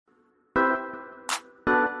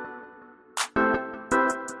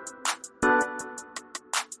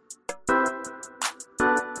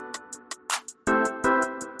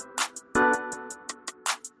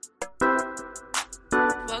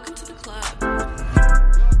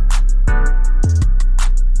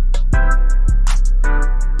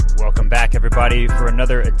everybody, for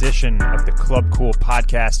another edition of the Club Cool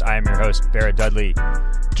podcast. I am your host, Barrett Dudley,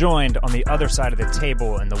 joined on the other side of the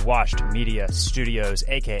table in the Washed Media Studios,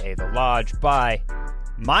 a.k.a. The Lodge, by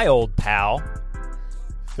my old pal,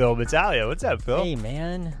 Phil Battaglia. What's up, Phil? Hey,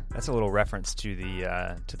 man. That's a little reference to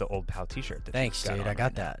the old pal T-shirt. Thanks, dude. I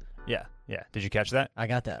got that. Yeah. Did you catch that? I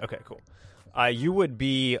got that. Okay, cool. You would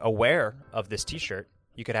be aware of this T-shirt.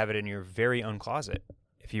 You could have it in your very own closet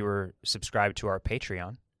if you were subscribed to our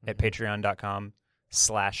Patreon at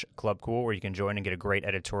patreon.com/clubcool, where you can join and get a great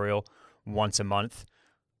editorial once a month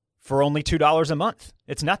for only $2 a month.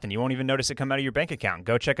 It's nothing. You won't even notice it come out of your bank account.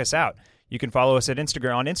 Go check us out. You can follow us at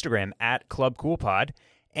Instagram at clubcoolpod.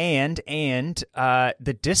 And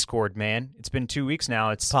the Discord, man, it's been 2 weeks now.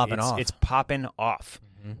 It's popping off. It's popping off.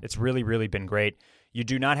 Mm-hmm. It's really, really been great. You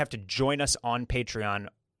do not have to join us on Patreon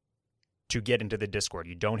to get into the Discord.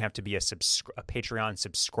 You don't have to be a Patreon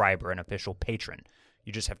subscriber, an official patron.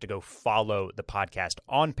 You just have to go follow the podcast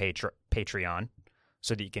on Patreon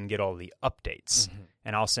so that you can get all the updates. Mm-hmm.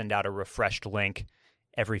 And I'll send out a refreshed link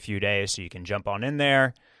every few days so you can jump on in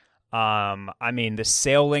there. The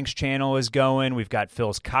Sale Links channel is going. We've got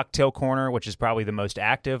Phil's Cocktail Corner, which is probably the most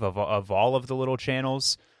active of all of the little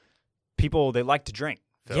channels. People, they like to drink.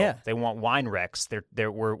 Phil. Yeah. They want wine recs.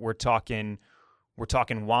 We're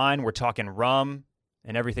talking wine, we're talking rum,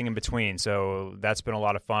 and everything in between. So that's been a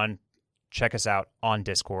lot of fun. Check us out on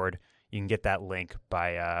Discord. You can get that link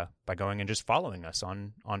by going and just following us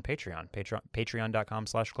on Patreon.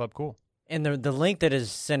 Patreon.com/clubcool. And the link that is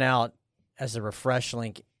sent out as a refresh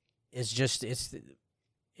link is just it's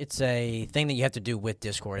a thing that you have to do with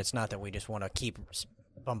Discord. It's not that we just want to keep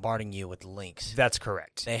bombarding you with links. That's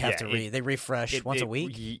correct. They have they refresh once a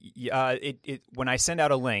week. When I send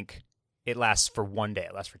out a link, it lasts for 1 day.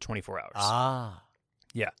 It lasts for 24 hours. Ah.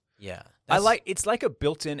 Yeah. Yeah. It's like a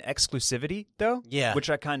built-in exclusivity though. Yeah. Which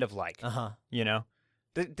I kind of like. Uh-huh. You know?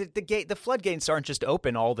 The floodgates aren't just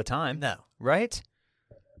open all the time. No. Right?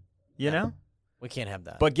 You know? We can't have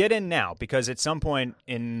that. But get in now, because at some point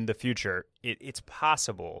in the future, it's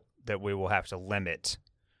possible that we will have to limit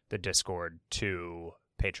the Discord to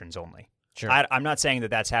patrons only. Sure. I'm not saying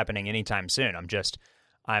that that's happening anytime soon. I'm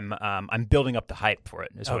building up the hype for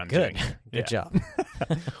it. Is what I'm doing. Good job.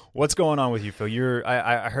 What's going on with you, Phil?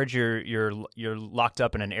 I heard you're locked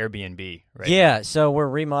up in an Airbnb, right? Yeah. So we're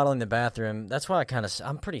remodeling the bathroom. That's why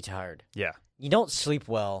I'm pretty tired. Yeah. You don't sleep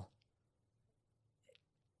well.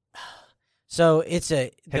 So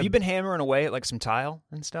Have you been hammering away at like some tile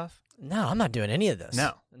and stuff? No, I'm not doing any of this.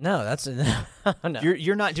 No, that's no.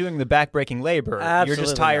 You're not doing the backbreaking labor. Absolutely you're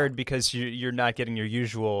just tired not. because you're not getting your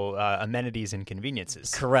usual amenities and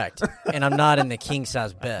conveniences. Correct. And I'm not in the king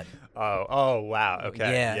size bed. Oh, wow.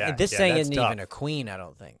 Okay. Yeah. This thing isn't tough. even a queen, I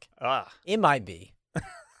don't think. Ah. It might be.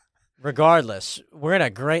 Regardless, we're in a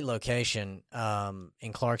great location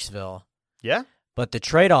in Clarksville. Yeah. But the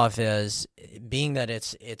trade-off is, being that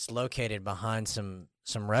it's located behind some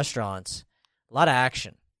restaurants, a lot of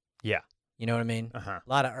action. Yeah. You know what I mean? Uh-huh. A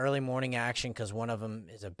lot of early morning action, because one of them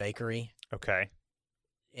is a bakery. Okay.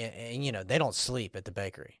 And they don't sleep at the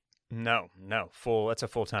bakery. No. That's a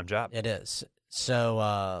full-time job. It is. So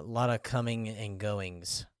a lot of coming and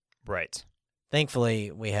goings. Right.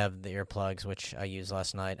 Thankfully, we have the earplugs, which I used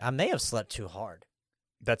last night. I may have slept too hard.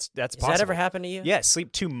 That's Has possible. that ever happened to you? Yeah,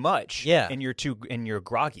 sleep too much. Yeah. And you're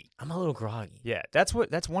groggy. I'm a little groggy. Yeah, that's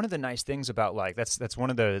one of the nice things about, like, that's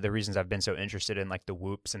one of the reasons I've been so interested in, like, the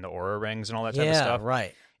Whoops and the Oura rings and all that type of stuff. Yeah,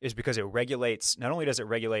 right. Is because it regulates. Not only does it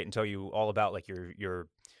regulate and tell you all about, like, your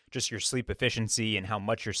sleep efficiency and how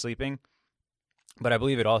much you're sleeping, but I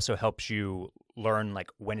believe it also helps you learn,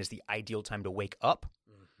 like, when is the ideal time to wake up.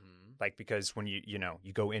 Like, because when you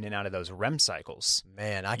go in and out of those REM cycles,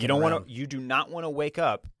 man, you do not want to wake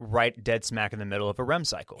up right dead smack in the middle of a REM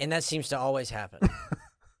cycle, and that seems to always happen.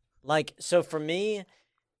 Like, so for me,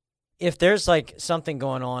 if there's like something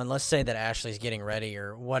going on, let's say that Ashley's getting ready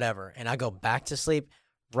or whatever, and I go back to sleep.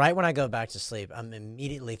 Right when I go back to sleep, I'm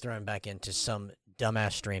immediately thrown back into some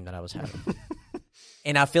dumbass dream that I was having,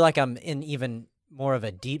 and I feel like I'm in even more of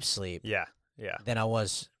a deep sleep. Yeah. Than I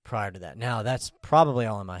was prior to that. Now, that's probably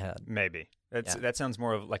all in my head. Maybe. That sounds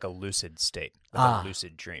more of like a lucid state, a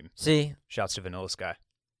lucid dream. See? Shouts to Vanilla Sky.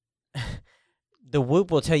 The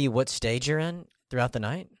Whoop will tell you what stage you're in throughout the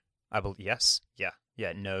night? I believe, yes. Yeah.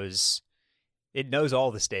 It knows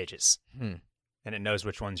all the stages. And it knows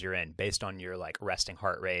which ones you're in based on your, like, resting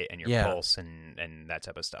heart rate and your pulse and that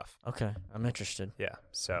type of stuff. Okay. I'm interested. Yeah.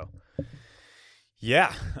 So...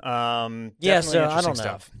 Yeah. So I don't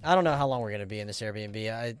know. I don't know how long we're going to be in this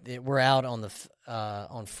Airbnb. We're out on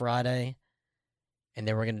Friday, and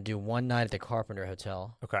then we're going to do one night at the Carpenter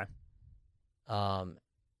Hotel. Okay.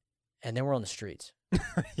 and then we're on the streets.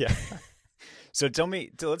 Yeah. So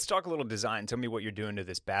let's talk a little design. Tell me what you're doing to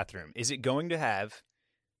this bathroom. Is it going to have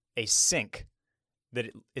a sink that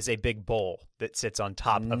is a big bowl that sits on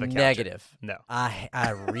top of a counter? Negative. No.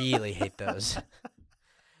 I really hate those.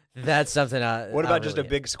 That's something What about just a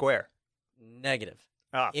big square? Negative.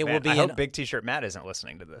 Oh, It man, will be I hope an- Big T-shirt Matt isn't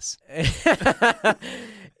listening to this.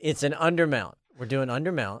 It's an undermount. We're doing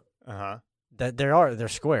undermount. Uh-huh. That they're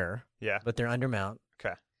square, Yeah. but they're undermount.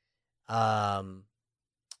 Okay.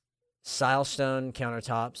 Silestone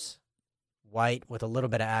countertops, white with a little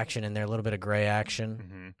bit of action in there, a little bit of gray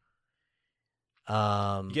action.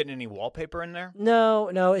 Mm-hmm. You getting any wallpaper in there? No.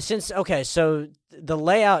 So the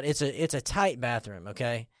layout, it's a tight bathroom.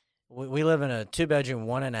 Okay, we live in a 2-bedroom,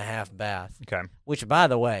 1.5 bath. Okay. Which, by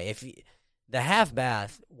the way, the half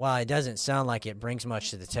bath, while it doesn't sound like it brings much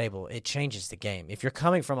to the table, it changes the game. If you're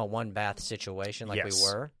coming from a 1-bath situation like we Yes.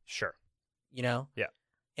 were, Sure. Yeah.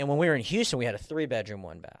 And when we were in Houston, we had a 3-bedroom,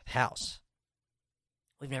 1-bath house.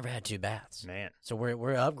 We've never had 2 baths. Man. So we're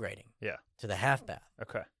upgrading. Yeah. To the half bath.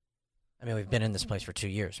 Okay. I mean, we've been in this place for 2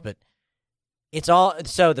 years, but it's all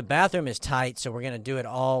so the bathroom is tight, so we're going to do it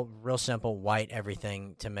all real simple, white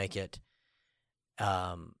everything to make it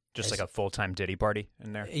Just like a full-time Diddy party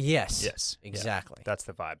in there? Yes. Yes. Exactly. Yeah. That's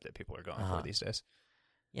the vibe that people are going for these days.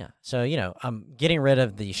 Yeah. So, I'm getting rid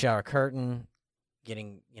of the shower curtain,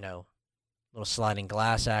 getting, little sliding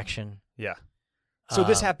glass action. Yeah. So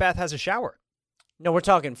this half bath has a shower? No, we're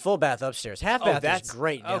talking full bath upstairs. Half bath that's is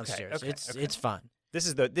great okay, downstairs. It's fun. This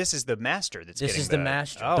is the master that's This getting is the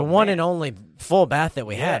master. Oh, the one man. and only full bath that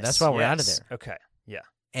we have. That's why we're out of Yes. there. Okay. Yeah.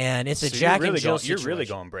 And it's a So Jack you're really and Jill going, You're really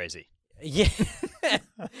situation. going brazy. Yeah.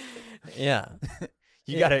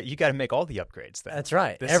 Yeah. You gotta make all the upgrades then. That's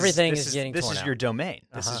right. This Everything is is getting This torn is out. your domain.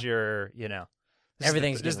 This Uh-huh. is your,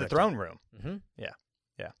 Everything's this is the getting throne room. Mm-hmm. Yeah.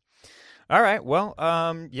 All right. Well,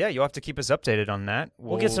 yeah, you'll have to keep us updated on that.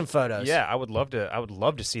 We'll get some photos. Yeah, I would love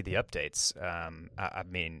to see the updates. I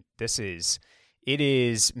mean, it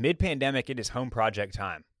is mid-pandemic. It is home project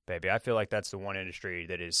time, baby. I feel like that's the one industry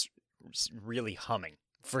that is really humming.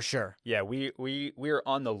 For sure. Yeah, we're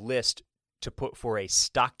on the list to put for a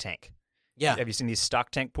stock tank. Yeah. Have you seen these stock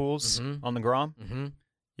tank pools Mhm. on the Grom? Mm-hmm.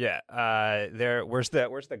 Yeah. Where's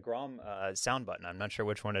the Grom sound button? I'm not sure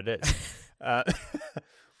which one it is.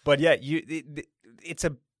 But yeah,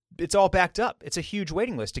 it's all backed up. It's a huge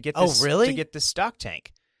waiting list to get this. Oh, really? To get this stock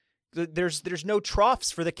tank. There's no troughs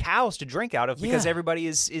for the cows to drink out of because Yeah. everybody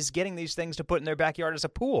is getting these things to put in their backyard as a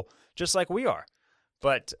pool, just like we are.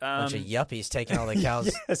 But Bunch of yuppies taking all the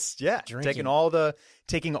cows. yes, yeah, drinking.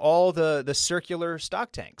 taking all the circular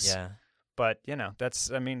stock tanks. Yeah. But that's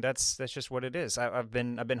just what it is. I've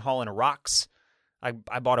been hauling rocks. I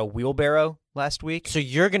bought a wheelbarrow last week. So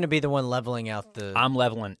you're going to be the one leveling out the. I'm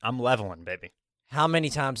leveling, baby. How many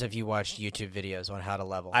times have you watched YouTube videos on how to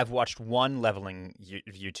level? I've watched one leveling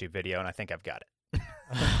YouTube video, and I think I've got it.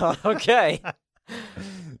 Okay.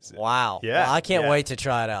 Wow. Yeah, Well, I can't yeah. wait to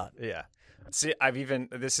try it out. Yeah. See,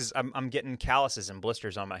 I'm getting calluses and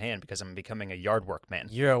blisters on my hand because I'm becoming a yard work man.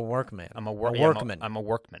 You're a workman. I'm a workman. I'm a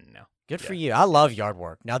workman now. Good for you. I love yard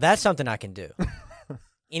work. Now that's something I can do.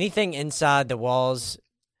 Anything inside the walls,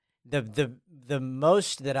 the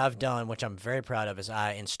most that I've done, which I'm very proud of, is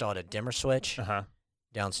I installed a dimmer switch Uh-huh.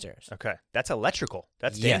 downstairs. Okay. That's electrical.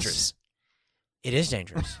 That's Yes. dangerous. It is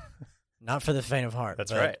dangerous. Not for the faint of heart.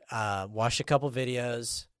 That's but, watched a couple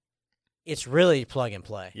videos. It's really plug and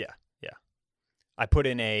play. Yeah. I put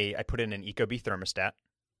in an Ecobee thermostat.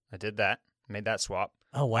 I did that. Made that swap.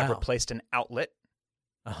 Oh wow. I've replaced an outlet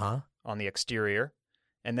Uh-huh. on the exterior.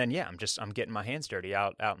 And then I'm getting my hands dirty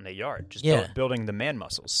out in the yard, just Yeah. building the man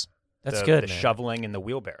muscles. That's the, good, The man. shoveling and the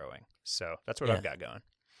wheelbarrowing. So that's what Yeah. I've got going.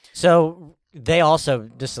 So they also,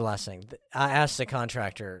 just the last thing, I asked the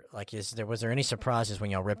contractor, like, was there any surprises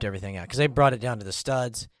when y'all ripped everything out? Because they brought it down to the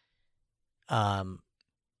studs.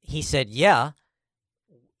 He said, yeah,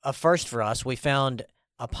 a first for us. We found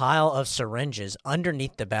a pile of syringes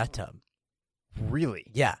underneath the bathtub. Really?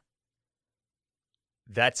 Yeah.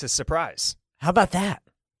 That's a surprise. How about that?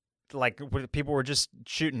 Like people were just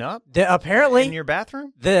shooting up Apparently, in your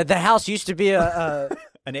bathroom? the house used to be a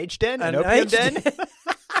An H den? An an opium H- den?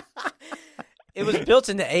 It was built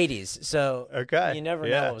in the 80s, so Okay. you never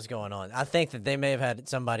know what was going on. I think that they may have had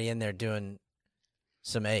somebody in there doing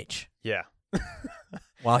some H Yeah.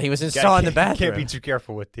 while he was installing the bathroom. Can't be too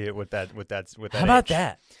careful with that. How about H.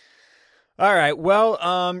 that? All right. Well,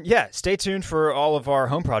 yeah. Stay tuned for all of our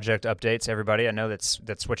home project updates, everybody. I know that's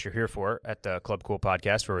what you're here for at the Club Cool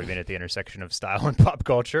podcast, where we've been at the intersection of style and pop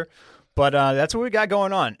culture. But that's what we got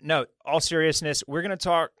going on. No, all seriousness, we're gonna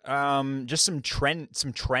talk just some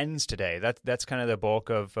trends today. That's kind of the bulk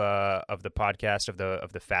of the podcast of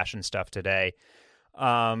the fashion stuff today.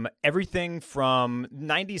 Everything from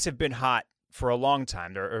 90s have been hot for a long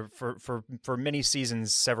time. For many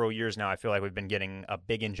seasons, several years now. I feel like we've been getting a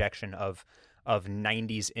big injection of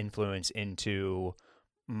 90s influence into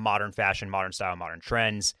modern fashion, modern style, modern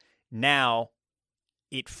trends. Now,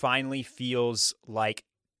 it finally feels like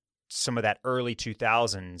some of that early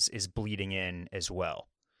 2000s is bleeding in as well.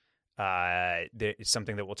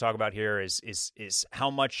 Something that we'll talk about here is how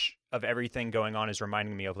much of everything going on is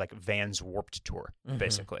reminding me of like Vans Warped Tour,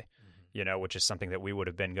 basically, which is something that we would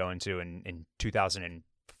have been going to in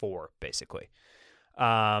 2004, basically.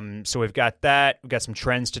 So we've got that. We've got some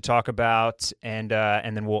trends to talk about, and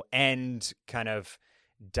then we'll end kind of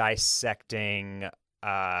dissecting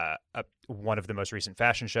one of the most recent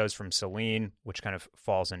fashion shows from Celine, which kind of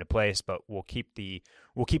falls into place, but we'll keep the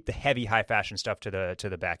heavy high fashion stuff to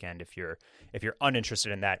the back end if you're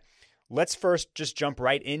uninterested in that. Let's first just jump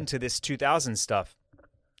right into this 2000s stuff.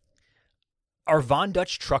 Are Von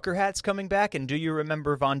Dutch trucker hats coming back, and do you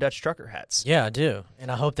remember Von Dutch trucker hats? Yeah, I do, and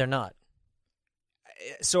I hope they're not.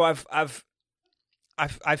 So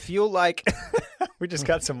I feel like we just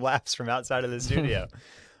got some laughs from outside of the studio.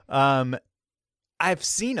 I've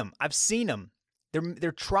seen them.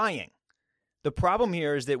 They're trying. The problem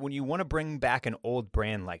here is that when you want to bring back an old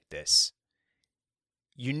brand like this,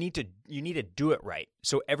 you need to do it right.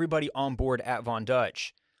 So everybody on board at Von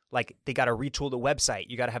Dutch, like, they got to retool the website.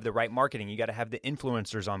 You got to have the right marketing. You got to have the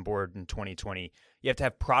influencers on board in 2020. You have to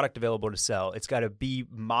have product available to sell. It's got to be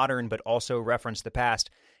modern, but also reference the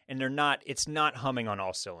past. And it's not humming on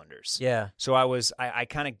all cylinders. Yeah. So I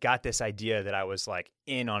kind of got this idea that I was like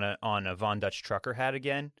in on a Von Dutch trucker hat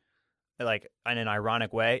again, like in an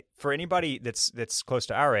ironic way. For anybody that's close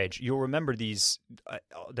to our age, you'll remember these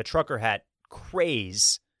the trucker hat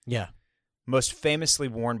craze. Yeah. Most famously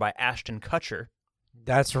worn by Ashton Kutcher.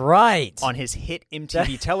 That's right. On his hit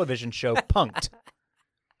MTV television show Punk'd.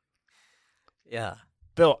 Yeah.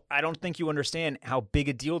 Bill, I don't think you understand how big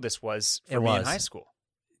a deal this was for me in high school.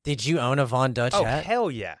 Did you own a Von Dutch hat? Oh, hell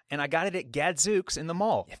yeah. And I got it at Gadzooks in the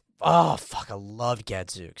mall. Oh, fuck. I love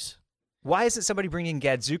Gadzooks. Why isn't somebody bringing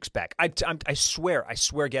Gadzooks back? I swear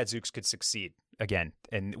Gadzooks could succeed again.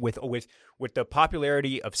 And with the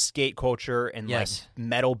popularity of skate culture and like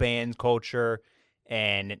metal band culture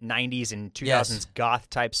and 90s and 2000s goth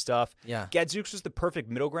type stuff, Gadzooks was the perfect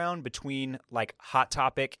middle ground between like Hot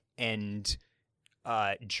Topic and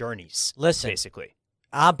Journeys. Listen, basically.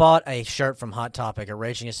 I bought a shirt from Hot Topic, a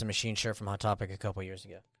Rage Against the Machine shirt from Hot Topic a couple years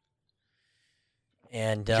ago.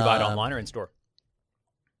 And did you buy it online or in store?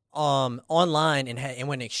 Online and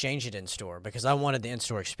went and exchanged it in store because I wanted the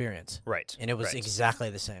in-store experience. Right. And it was exactly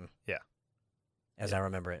the same. Yeah. As I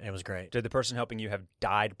remember it. It was great. Did the person helping you have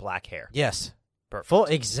dyed black hair? Yes.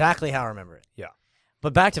 Perfect. Exactly how I remember it. Yeah.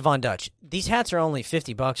 But back to Von Dutch. These hats are only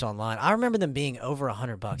 $50 online. I remember them being over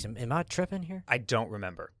 $100. Am I tripping here? I don't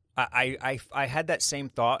remember. I had that same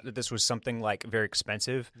thought that this was something like very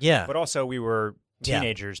expensive. Yeah. But also we were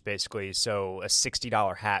teenagers basically, so a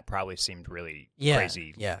 $60 hat probably seemed really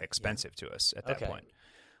crazy expensive to us at that point.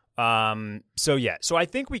 So I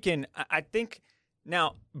think we can. I think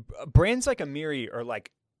now brands like Amiri are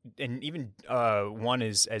like, and even one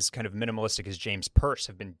is as kind of minimalistic as James Perse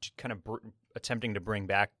have been kind of attempting to bring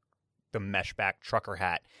back the mesh back trucker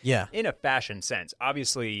hat. Yeah. In a fashion sense,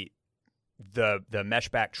 obviously. The mesh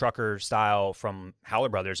back trucker style from Howler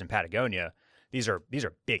Brothers in Patagonia, these are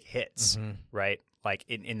big hits, right? Like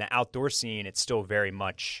in the outdoor scene, it's still very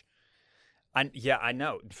much. I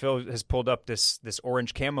know. Phil has pulled up this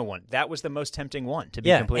orange camo one. That was the most tempting one, to be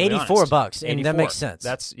completely honest. $84, and that makes sense.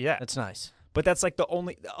 That's nice. But that's like the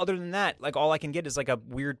only. Other than that, like all I can get is like a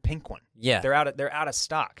weird pink one. Yeah, they're out of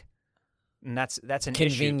stock, and that's an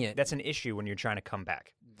convenient. Issue. That's an issue when you're trying to come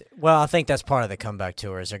back. Well, I think that's part of the comeback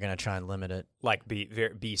tour is they're going to try and limit it. Like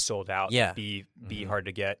be sold out. Yeah. Be hard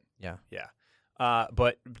to get. Yeah. Yeah.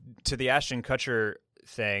 But to the Ashton Kutcher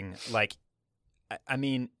thing, like, I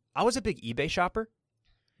mean, I was a big eBay shopper,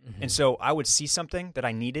 and so I would see something that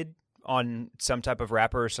I needed on some type of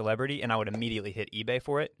rapper or celebrity, and I would immediately hit eBay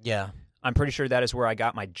for it. Yeah. I'm pretty sure that is where I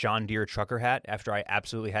got my John Deere trucker hat after I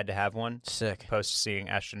absolutely had to have one. Sick. Post seeing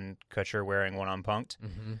Ashton Kutcher wearing one on Punk'd.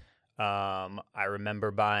 I remember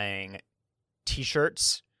buying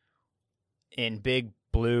T-shirts in big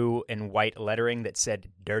blue and white lettering that said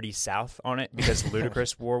 "Dirty South" on it because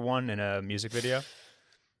Ludacris wore one in a music video.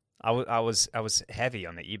 I was heavy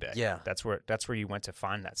on the eBay. Yeah, that's where you went to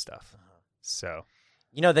find that stuff. So,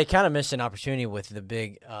 they kind of missed an opportunity with the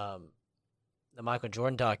big the Michael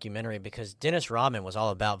Jordan documentary because Dennis Rodman was all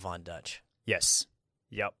about Von Dutch. Yes.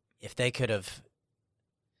 Yep. If they could have,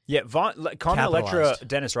 Yeah, Carmen Electra, Capitalized.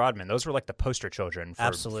 Dennis Rodman, those were like the poster children for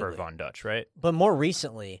Absolutely. Von Dutch, right? but more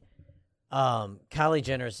recently, Kylie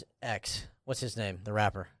Jenner's ex, what's his name, the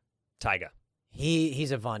rapper? Tyga.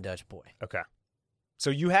 He's a Von Dutch boy. Okay.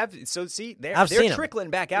 So see, I've they're seen 'em. trickling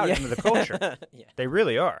back out Yeah. into the culture. Yeah. They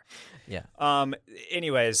really are. Yeah.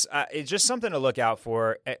 Anyways, it's just something to look out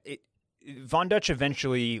for. Von Dutch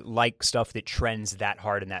eventually, like stuff that trends that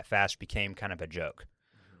hard and that fast, became kind of a joke,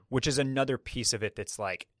 which is another piece of it that's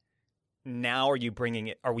like, now are we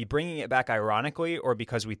bringing it back ironically or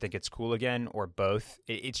because we think it's cool again or both?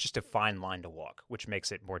 It's just a fine line to walk, which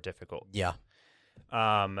makes it more difficult. Yeah.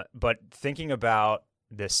 But thinking about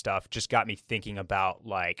this stuff just got me thinking about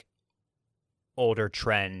like older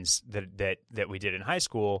trends that we did in high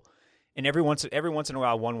school, and every once in a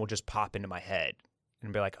while one will just pop into my head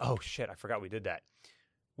and be like, oh shit, I forgot we did that.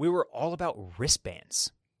 We were all about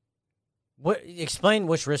wristbands. What? Explain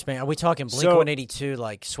which wristband. Are we talking Blink So- 182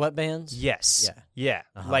 like sweatbands? Yes. Yeah. Yeah.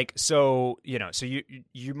 Uh-huh. Like, so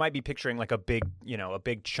you might be picturing like a big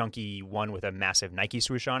chunky one with a massive Nike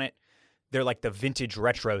swoosh on it. They're like the vintage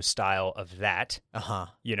retro style of that.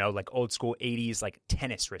 Like old school 80s like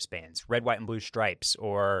tennis wristbands, red, white, and blue stripes,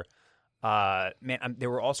 or there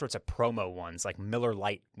were all sorts of promo ones. Like Miller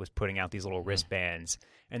Lite was putting out these little wristbands,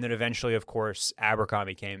 and then eventually, of course,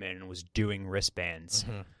 Abercrombie came in and was doing wristbands.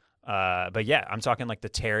 But yeah, I'm talking like the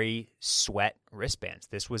Terry Sweat wristbands.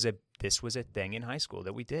 This was a thing in high school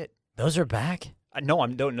that we did. Those are back. No,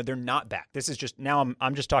 they're not back. This is just now.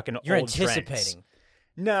 I'm just talking. You're old trends. anticipating.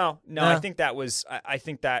 No. No? I think that was. I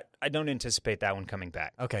think that I don't anticipate that one coming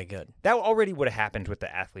back. Okay, good. That already would have happened with the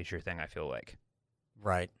athleisure thing. I feel like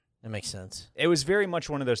Right. That makes sense. it was very much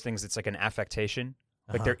one of those things that's like an affectation.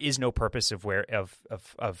 Like Uh-huh. there is no purpose of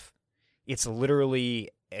it's literally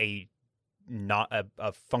not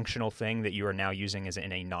a functional thing that you are now using as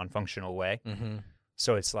in a non-functional way. Mm-hmm.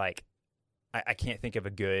 So it's like I can't think of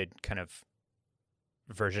a good kind of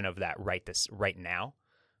version of that right now.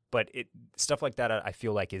 But stuff like that I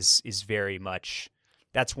feel like is very much,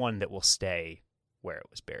 that's one that will stay where it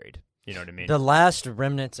was buried. You know what I mean? The last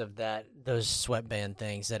remnants of those sweatband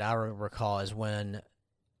things that I recall is when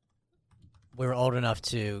we were old enough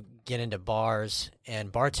to get into bars,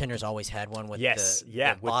 and bartenders always had one with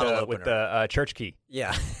the bottle opener. with the church key.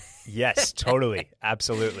 Yeah. Yes, totally,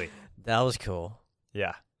 absolutely. That was cool.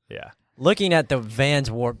 Yeah. Looking at the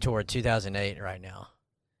Vans Warped Tour 2008 right now,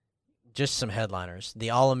 just some headliners. The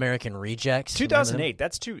All American Rejects. remember them? 2008.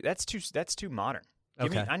 That's too modern.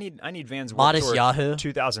 Okay. I need Vans Warped Modest Tour Yahoo.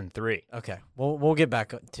 2003. Okay. We'll get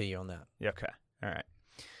back to you on that. Okay. All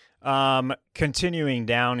right. Continuing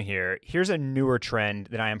down here, here's a newer trend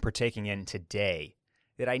that I am partaking in today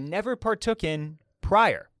that I never partook in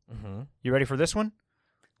prior. Mm-hmm. You ready for this one?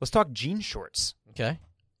 Let's talk jean shorts. Okay.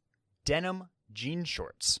 Denim jean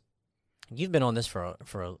shorts. You've been on this for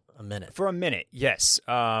a minute. For a minute, yes.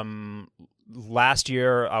 Last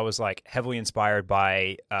year, I was like heavily inspired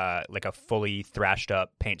by like a fully thrashed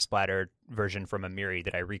up, paint splattered version from Amiri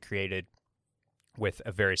that I recreated with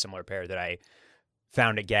a very similar pair that I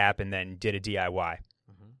found at Gap and then did a DIY.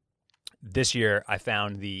 Mm-hmm. This year, I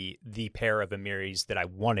found the pair of Amiris that I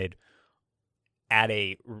wanted at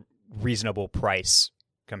a reasonable price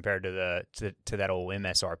compared to to that old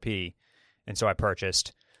MSRP, and so I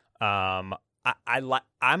purchased. I'm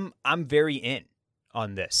very in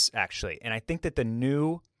on this actually, and I think that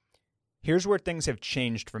here's where things have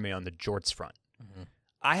changed for me on the jorts front. Mm-hmm.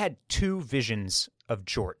 I had two visions of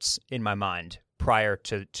jorts in my mind prior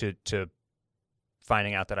to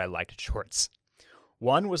finding out that I liked jorts.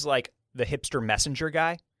 One was like the hipster messenger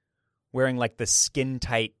guy wearing like the skin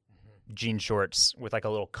tight jean shorts with like a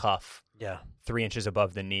little cuff Yeah. 3 inches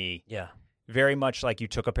above the knee. Yeah. Very much like you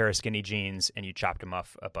took a pair of skinny jeans and you chopped them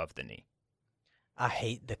off above the knee. I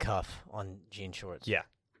hate the cuff on jean shorts. Yeah,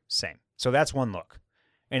 same. So that's one look.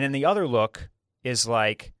 And then the other look is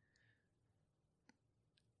like,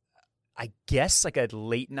 I guess like a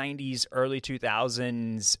late 90s, early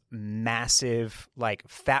 2000s massive like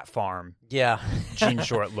Fat Farm Yeah. jean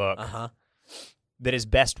short look Uh-huh. that is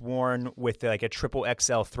best worn with like a triple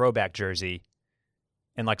XL throwback jersey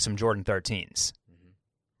and like some Jordan 13s,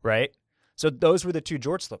 right? So those were the two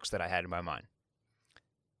jorts looks that I had in my mind.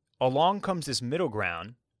 Along comes this middle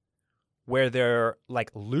ground where they're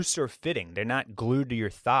like looser fitting. They're not glued to your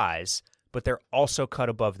thighs, but they're also cut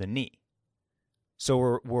above the knee.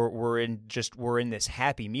 So we're in this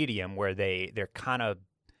happy medium where they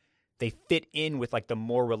fit in with like the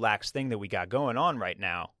more relaxed thing that we got going on right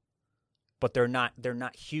now, but they're not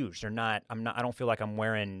huge. I don't feel like I'm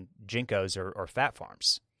wearing Jinkos or Fat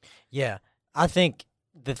Farms. Yeah. I think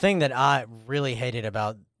the thing that I really hated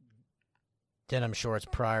about denim shorts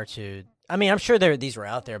prior to, I mean, I'm sure these were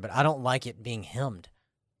out there, but I don't like it being hemmed.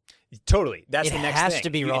 Totally. That's the next thing. It has to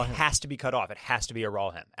be raw hem. It has to be cut off. It has to be a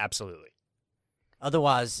raw hem. Absolutely.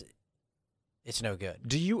 Otherwise, it's no good.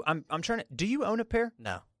 Do you own a pair?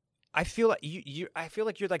 No. I feel like I feel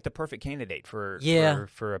like you're like the perfect candidate for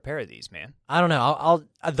a pair of these, man. I don't know. I'll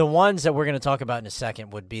the ones that we're going to talk about in a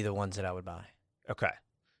second would be the ones that I would buy. Okay.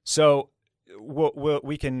 So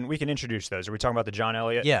we can introduce those. Are we talking about the John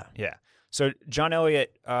Elliott? Yeah. Yeah. So John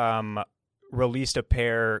Elliott released a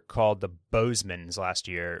pair called the Bozeman's last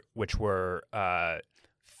year, which were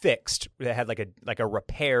fixed. They had like a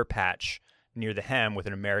repair patch near the hem with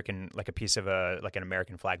an American, like a piece of an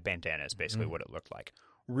American flag bandana is basically what it looked like.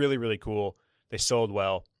 Really, really cool. They sold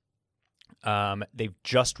well. They've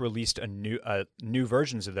just released a new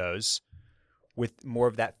versions of those with more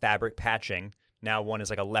of that fabric patching. Now one is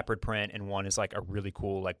like a leopard print and one is like a really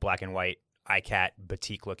cool like black and white iCat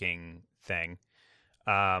batik looking thing.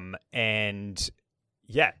 And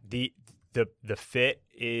yeah, the fit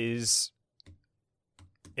is,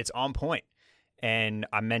 it's on point. And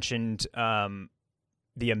I mentioned the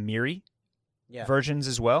Amiri versions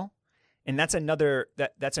as well. And that's another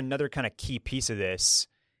kind of key piece of this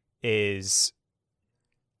is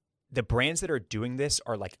the brands that are doing this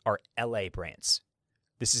are LA brands.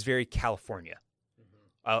 This is very California.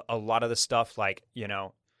 A lot of the stuff like you're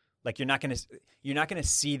not gonna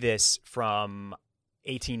see this from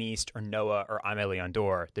 18 East or Noah or Aimé Leon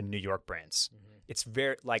Dore, the New York brands. It's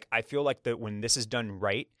very I feel like that when this is done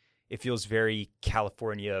right, it feels very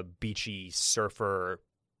California beachy surfer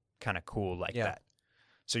kind of cool that.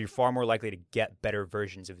 So you're far more likely to get better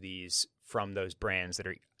versions of these from those brands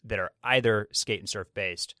that are either skate and surf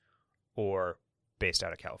based or based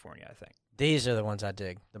out of California, I think. These are the ones I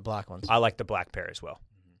dig, the black ones. I like the black pair as well.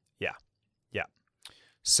 Yeah. Yeah.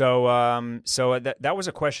 So that was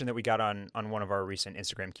a question that we got on one of our recent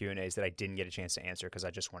Instagram Q&As that I didn't get a chance to answer because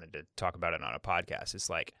I just wanted to talk about it on a podcast. It's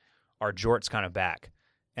like, are jorts kind of back?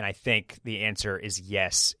 And I think the answer is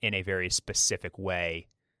yes, in a very specific way.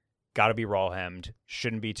 Got to be raw hemmed.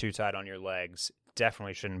 Shouldn't be too tight on your legs.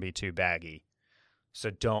 Definitely shouldn't be too baggy. So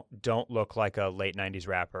don't look like a late 90s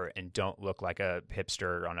rapper and don't look like a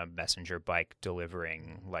hipster on a messenger bike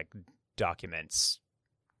delivering like documents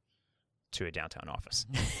to a downtown office.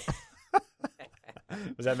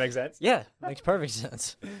 Does that make sense? Yeah, makes perfect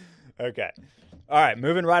sense. Okay. All right,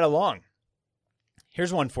 moving right along.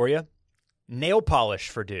 Here's one for you. Nail polish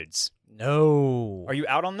for dudes. No. Are you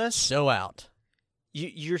out on this? So out.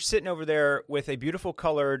 You're sitting over there with a beautiful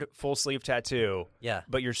colored full sleeve tattoo. Yeah.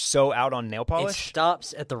 But you're so out on nail polish? It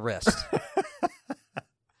stops at the wrist.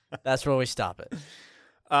 That's where we stop it.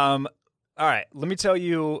 All right. Let me tell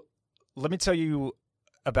you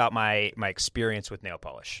about my experience with nail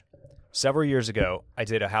polish. Several years ago, I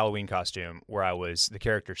did a Halloween costume where I was the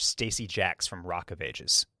character Stacy Jacks from Rock of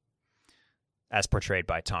Ages, as portrayed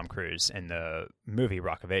by Tom Cruise in the movie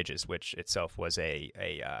Rock of Ages, which itself was a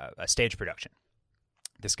stage production.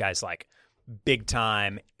 This guy's like big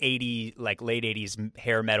time late 80s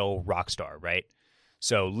hair metal rock star, right?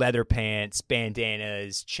 So leather pants,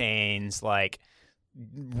 bandanas, chains, like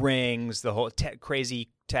rings, the whole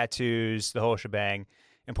crazy tattoos, the whole shebang.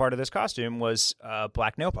 And part of this costume was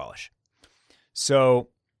black nail polish. So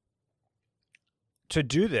to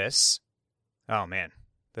do this, oh man,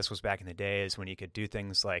 this was back in the days when you could do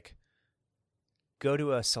things like go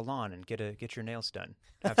to a salon and get your nails done.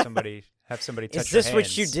 Have somebody touch your hands. Is this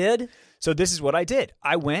what you did? So this is what I did.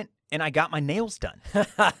 I went and I got my nails done.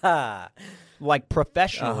 Like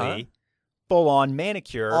professionally, full on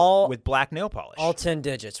manicure with black nail polish. All 10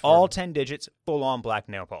 digits. All 10 digits, full on black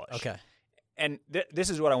nail polish. Okay. And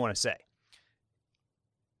this is what I want to say.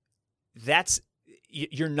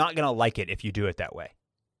 You're not going to like it if you do it that way.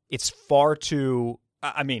 It's far too,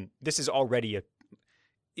 I mean, this is already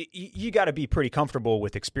you got to be pretty comfortable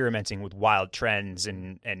with experimenting with wild trends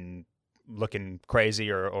and looking crazy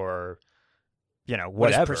or whatever.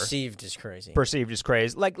 What is perceived as crazy. Perceived as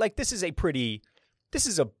crazy. Like this is a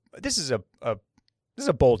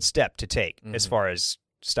bold step to take as far as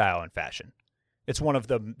style and fashion. It's one of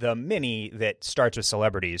the many that starts with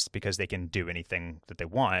celebrities because they can do anything that they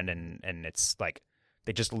want and it's like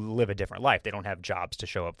they just live a different life. They don't have jobs to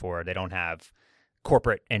show up for. They don't have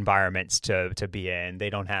corporate environments to be in. They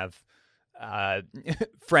don't have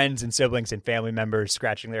friends and siblings and family members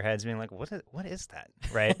scratching their heads being like, what is that?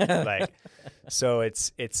 Right? Like, so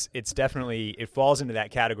it's definitely, it falls into that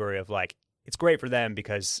category of like, it's great for them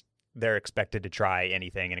because they're expected to try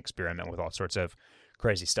anything and experiment with all sorts of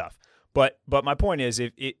crazy stuff. But my point is,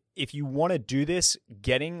 if you want to do this,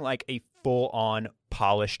 getting like a full on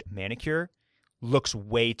polished manicure looks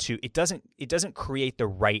way too. It doesn't create the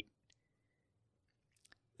right.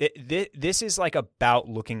 This is like about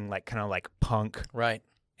looking like kind of like punk, Right.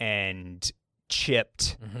 and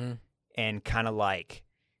chipped, Mm-hmm. and kind of like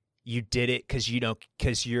you did it because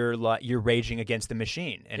you're raging against the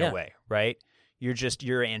machine in Yeah. a way, right?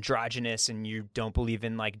 You're androgynous and you don't believe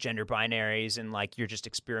in like gender binaries, and like you're just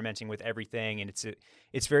experimenting with everything, and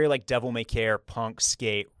it's very like devil may care, punk,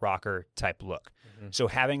 skate, rocker type look. Mm-hmm. So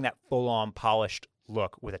having that full on polished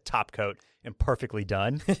look with a top coat and perfectly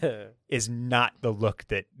done is not the look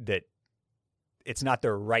that it's not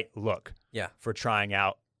the right look Yeah. for trying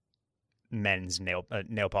out men's nail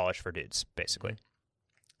polish for dudes, basically.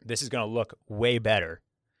 This is going to look way better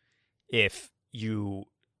if you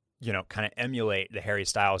kind of emulate the Harry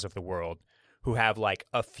Styles of the world, who have like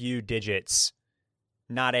a few digits,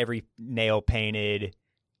 not every nail painted.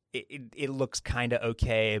 It looks kind of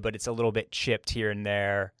okay, but it's a little bit chipped here and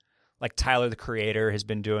there. Like Tyler the Creator has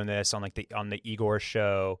been doing this on the Igor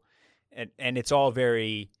show, and it's all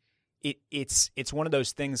very. It's one of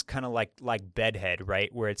those things kind of like Bedhead, right?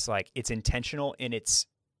 Where it's like it's intentional in its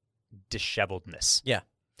disheveledness. Yeah.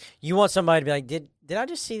 You want somebody to be like, did I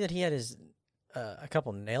just see that he had his a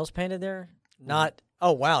couple nails painted there? Not.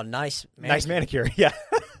 Oh wow, nice manicure. Nice manicure, yeah.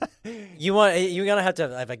 You gotta have to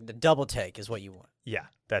have like the double take is what you want. Yeah,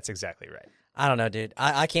 that's exactly right. I don't know, dude.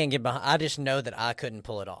 I can't get behind. I just know that I couldn't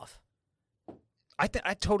pull it off. I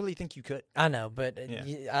totally think you could. I know, but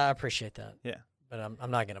Yeah. I appreciate that. Yeah. But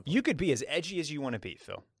I'm not gonna. You could be as edgy as you want to be,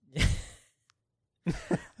 Phil.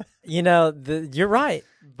 You're right,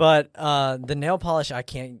 but the nail polish I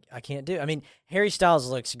can't do. I mean, Harry Styles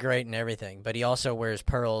looks great and everything, but he also wears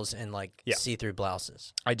pearls and like see-through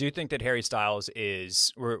blouses. I do think that Harry Styles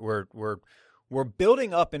is we're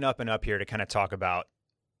building up and up and up here to kind of talk about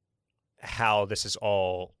how this is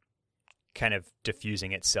all kind of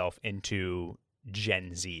diffusing itself into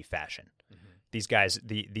Gen Z fashion. These guys,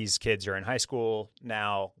 these kids are in high school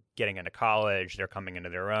now, getting into college. They're coming into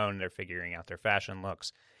their own. They're figuring out their fashion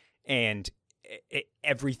looks, and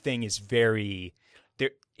everything is very.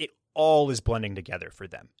 It all is blending together for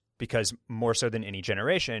them, because more so than any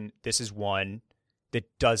generation, this is one that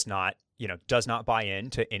does not buy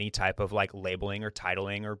into any type of like labeling or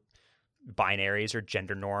titling or binaries or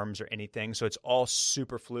gender norms or anything. So it's all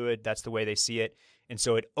super fluid. That's the way they see it, and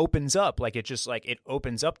so it opens up it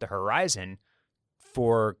opens up the horizon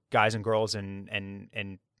for guys and girls and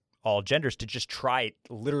all genders to just try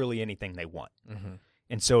literally anything they want. Mm-hmm.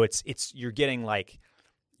 And so it's you're getting like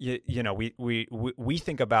we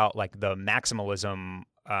think about like the maximalism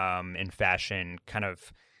in fashion kind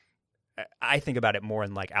of. I think about it more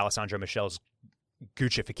in like Alessandro Michel's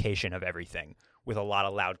Guccification of everything, with a lot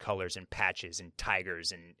of loud colors and patches and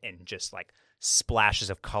tigers and just like splashes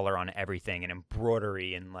of color on everything and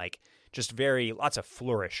embroidery and like just lots of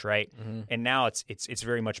flourish, right? Mm-hmm. And now it's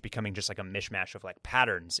very much becoming just like a mishmash of like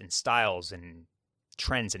patterns and styles and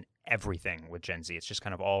trends and everything with Gen Z. It's just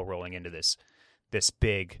kind of all rolling into this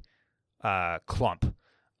big clump.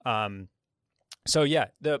 So yeah,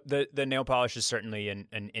 the nail polish is certainly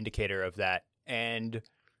an indicator of that. And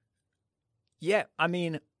yeah, I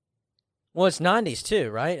mean, well, it's 90s too,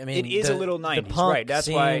 right? I mean, it is a little 90s, the punk right? That's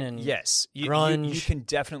scene why, and yes, you grunge. can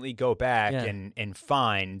definitely go back Yeah. and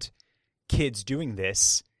find kids doing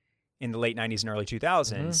this in the late 90s and early 2000s.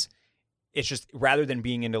 Mm-hmm. It's just, rather than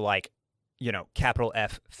being into like, capital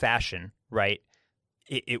F fashion, right?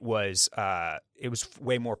 It was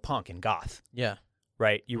way more punk and goth, Yeah.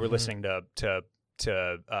 right? You were Mm-hmm. listening to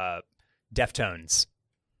Deftones,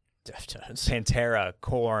 Deftones. Pantera,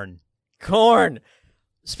 Korn.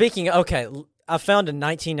 Speaking of, okay, I found a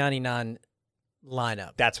 1999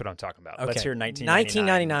 lineup. That's what I'm talking about. Okay. Let's hear 1999.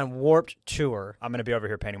 1999 Warped Tour. I'm going to be over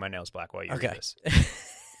here painting my nails black while you read this.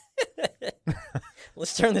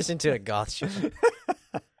 Let's turn this into a goth show.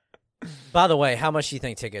 By the way, how much do you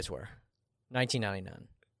think tickets were? $19.99.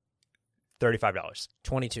 $35.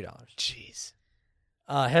 $22. Jeez.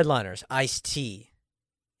 Headliners: Ice-T,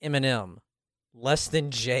 Eminem, Less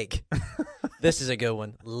Than Jake. This is a good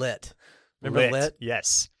one. Lit. Remember Lit?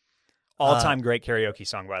 Yes. All-time great karaoke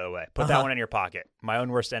song, by the way. Put that one in your pocket. My Own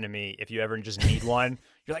Worst Enemy. If you ever just need one,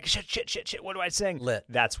 you're like, shit, what do I sing? Lit.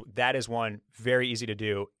 That is one. Very easy to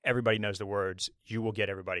do. Everybody knows the words. You will get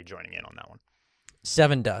everybody joining in on that one.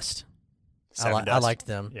 Seven Dust. Seven I liked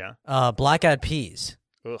them. Yeah. Black Eyed Peas.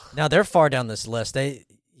 Ugh. Now, they're far down this list. They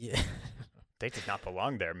did not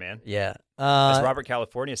belong there, man. Yeah. As Robert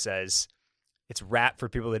California says, it's rap for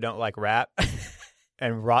people that don't like rap.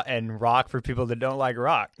 and rock for people that don't like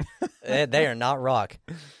rock. They are not rock.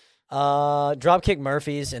 Dropkick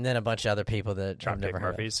Murphys, and then a bunch of other people that I've never Dropkick heard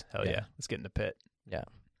of. Murphys. Hell yeah. Let's get in the pit.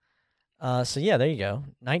 Yeah. So yeah, there you go.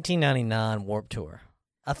 1999 Warped Tour.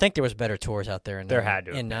 I think there was better tours out there in There had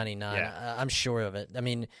to have in been. '99. Yeah. I'm sure of it. I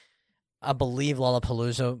mean, I believe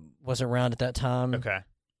Lollapalooza was around at that time, Okay.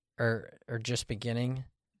 or just beginning.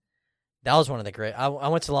 That was one of the great. I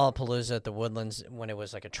went to Lollapalooza at the Woodlands when it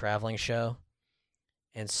was like a traveling show,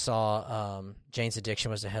 and saw Jane's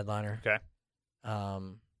Addiction was the headliner. Okay.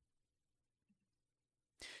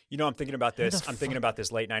 You know, I'm thinking about Who the this. I'm thinking about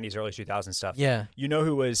this late 90s, early 2000s stuff. Yeah. You know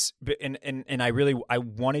who was, and I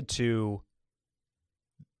wanted to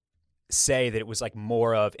say that it was like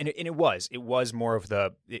more of, and it was more of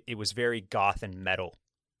it was very goth and metal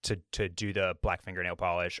to do the black fingernail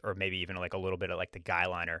polish, or maybe even like a little bit of like the guy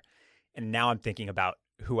liner. And now I'm thinking about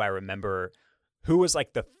who I remember, who was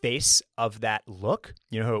like the face of that look.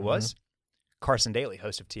 You know who it was? Carson Daly,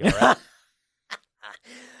 host of TRL.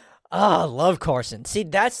 Oh, I love Carson. See,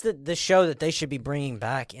 that's the show that they should be bringing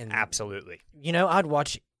back. And Absolutely. you know, I'd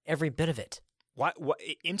watch every bit of it. Why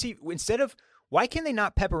MTV why can they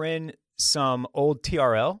not pepper in some old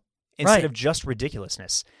TRL instead Right. of just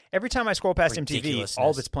ridiculousness? Every time I scroll past MTV, Ridiculousness.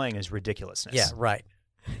 all that's playing is ridiculousness. Yeah, right.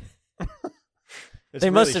 It's They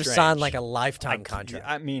must really have strange. signed like a lifetime contract.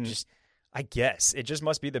 I mean, I guess it just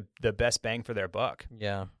must be the best bang for their buck.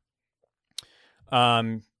 Yeah.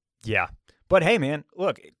 Yeah. But hey, man,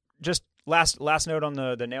 look, just last note on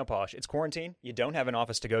the nail polish. It's quarantine. You don't have an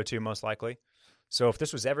office to go to, most likely. So if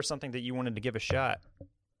this was ever something that you wanted to give a shot,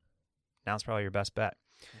 now's probably your best bet.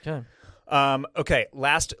 Okay. Okay.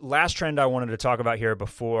 Last trend I wanted to talk about here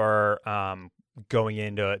before going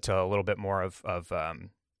into a little bit more of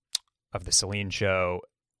the Celine show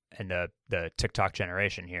and the TikTok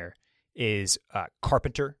generation here is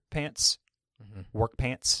carpenter pants, work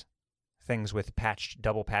pants, things with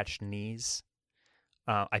double patched knees.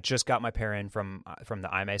 I just got my pair in from the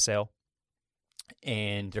IMA sale,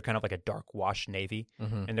 and they're kind of like a dark wash navy,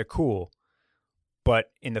 and they're cool.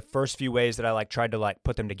 But in the first few ways that I tried to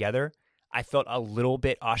put them together, I felt a little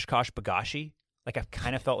bit Oshkosh Bagashi. Like I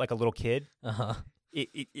kind of felt like a little kid.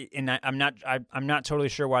 And I'm not totally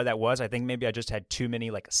sure why that was. I think maybe I just had too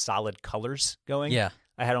many solid colors going. Yeah.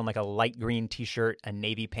 I had on a light green t-shirt, a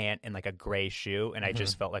navy pant, and a gray shoe, and I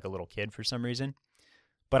just felt like a little kid for some reason.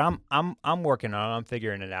 But I'm working on it. I'm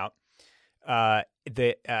figuring it out.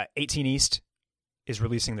 The 18 East is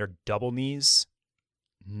releasing their double knees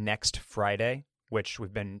next Friday, which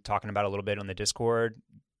we've been talking about a little bit on the Discord.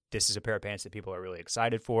 This is a pair of pants that people are really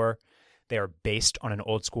excited for. They are based on an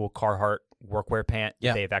old school Carhartt workwear pant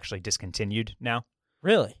that they've actually discontinued now.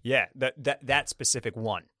 Really? Yeah, that specific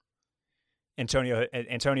one. Antonio,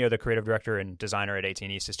 the creative director and designer at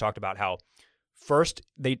 18 East, has talked about how first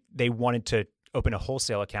they wanted to open a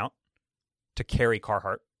wholesale account to carry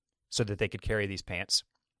Carhartt so that they could carry these pants.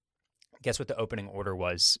 Guess what the opening order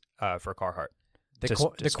was for Carhartt?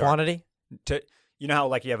 The quantity? You know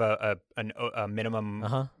how you have a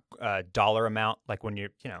minimum dollar amount, like when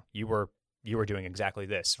you were doing exactly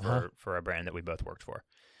this for a brand that we both worked for.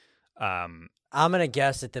 I'm gonna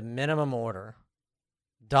guess that the minimum order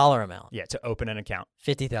dollar amount. Yeah, to open an account,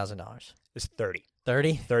 $50,000. is $30,000.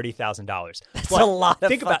 $30,000. That's But a lot of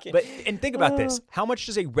think fucking... think about this. How much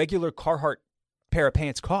does a regular Carhartt pair of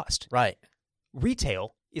pants cost? Right.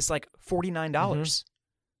 Retail is $49.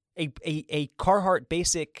 A Carhartt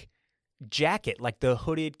basic jacket, like the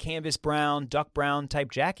hooded canvas brown, duck brown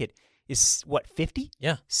type jacket, is what, 50?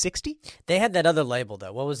 Yeah. 60? They had that other label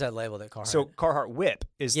though. What was that label that Carhartt? So Carhartt Whip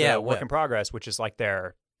is Yeah, the work Whip. in progress, which is like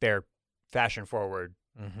their fashion forward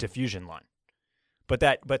diffusion line. But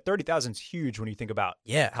 30,000 is huge when you think about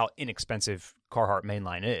how inexpensive Carhartt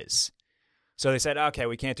mainline is. So they said, okay,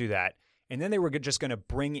 we can't do that. And then they were just going to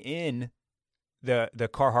bring in the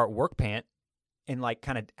Carhartt work pant and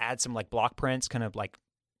kind of add some block prints, kind of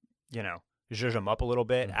zhuzh them up a little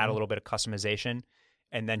bit, add a little bit of customization,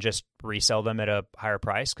 and then just resell them at a higher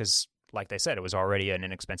price because, like they said, it was already an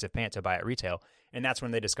inexpensive pant to buy at retail. And that's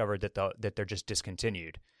when they discovered that they're just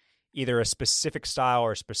discontinued, either a specific style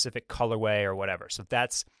or a specific colorway or whatever. So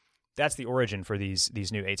that's the origin for these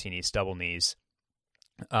new 18 East double knees.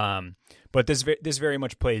 But this very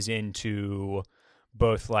much plays into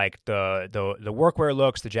both the workwear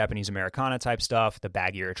looks, the Japanese Americana type stuff, the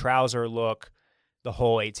baggier trouser look, the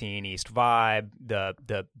whole 18 East vibe,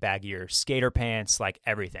 the baggier skater pants,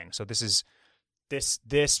 everything. So this is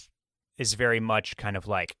very much kind of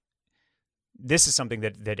this is something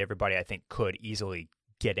that everybody I think could easily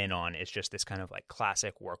get in on. It's just this kind of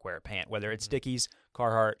classic workwear pant, whether it's Dickies,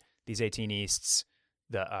 Carhartt, these 18 Easts,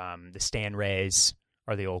 the Stan Rays,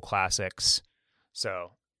 are the old classics.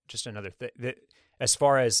 So just another thing. As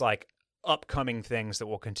far as like upcoming things that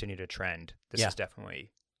will continue to trend, this is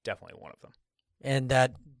definitely one of them. And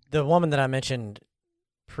that the woman that I mentioned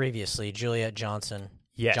previously, Juliet Johnson,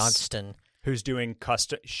 Yes. Johnston, who's doing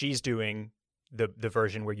custom. She's doing the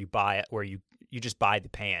version where you buy it, where you just buy the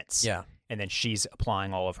pants. Yeah. And then she's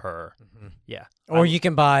applying all of her. Mm-hmm. Yeah. Or you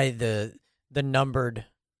can buy the numbered.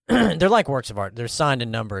 They're like works of art. They're signed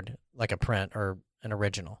and numbered like a print or an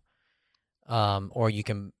original. Or you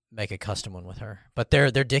can make a custom one with her. But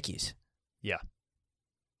they're Dickies. Yeah.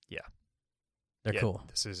 Yeah. They're cool.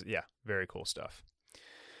 This is very cool stuff.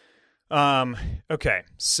 Okay.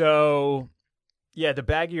 So yeah, the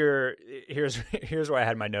baggier. Here's where I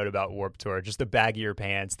had my note about Warped Tour. Just the baggier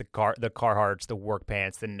pants, the Carhartts, the work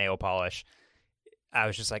pants, the nail polish. I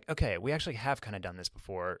was just like, okay, we actually have kind of done this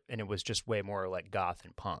before, and it was just way more like goth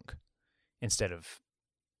and punk instead of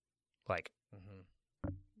like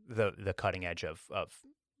the cutting edge of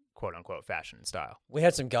quote unquote fashion and style. We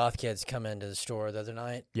had some goth kids come into the store the other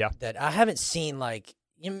night. Yeah, that I haven't seen. Like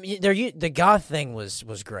the goth thing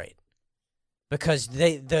was great because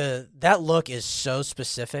that look is so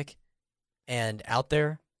specific and out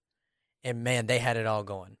there, and man, they had it all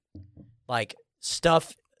going. Like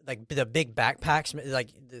stuff like the big backpacks, like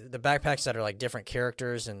the backpacks that are like different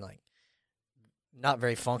characters and like not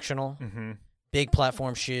very functional. Mm-hmm. Big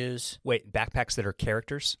platform shoes. Wait, backpacks that are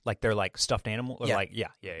characters? Like they're like stuffed animal? Or Yeah. Like, yeah.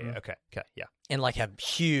 Okay, yeah. And like have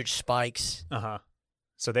huge spikes. Uh-huh.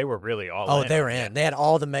 So they were really all in. Oh, they were in. They had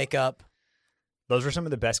all the makeup. Those were some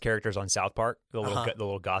of the best characters on South Park, the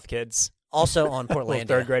little goth kids. Also on Little Portlandia.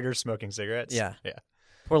 third graders smoking cigarettes. Yeah. Yeah.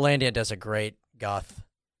 Portlandia does a great goth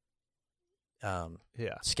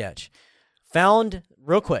Yeah. sketch. Found,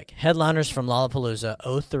 real quick, headliners from Lollapalooza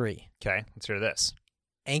 03. Okay, let's hear this.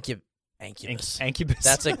 Incubus. Incubus.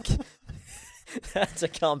 That's a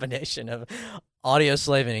combination of Audio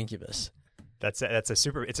Slave and Incubus. It's a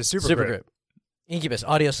super group. Incubus,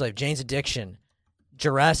 Audio Slave, Jane's Addiction,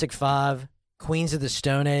 Jurassic 5, Queens of the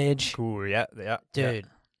Stone Age. Cool, yeah. Dude,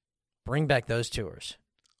 bring back those tours.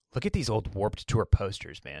 Look at these old Warped Tour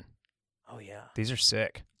posters, man. Oh, yeah. These are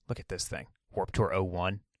sick. Look at this thing. Warped Tour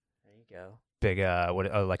 01. There you go. Big,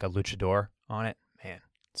 like a luchador on it. Man,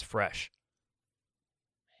 it's fresh.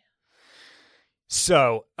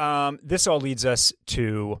 So, this all leads us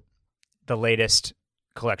to the latest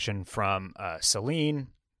collection from Celine,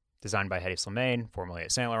 designed by Hedi Slimane, formerly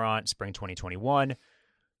at Saint Laurent, spring 2021.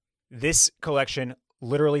 This collection,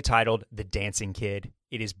 literally titled "The Dancing Kid,"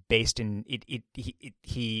 it is based in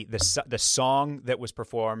the song that was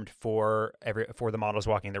performed for the models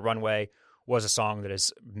walking the runway was a song that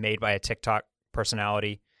is made by a TikTok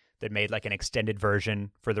personality that made like an extended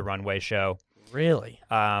version for the runway show. Really?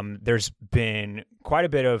 There's been quite a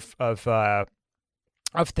bit of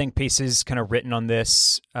think pieces kind of written on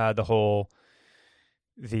this, the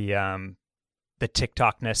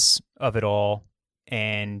TikTokness of it all,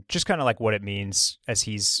 and just kind of like what it means as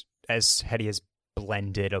Hedi has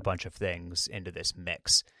blended a bunch of things into this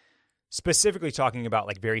mix. Specifically talking about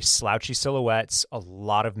like very slouchy silhouettes, a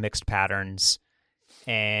lot of mixed patterns,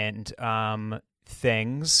 and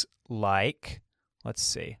things like, let's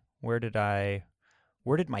see. Where did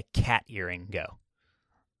my cat earring go?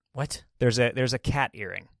 What? There's a cat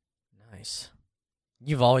earring. Nice.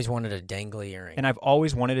 You've always wanted a dangly earring. And I've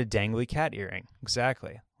always wanted a dangly cat earring.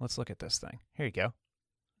 Exactly. Let's look at this thing. Here you go.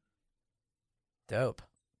 Dope.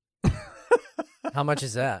 How much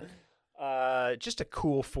is that? Just a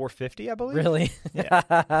cool $450, I believe. Really? Yeah.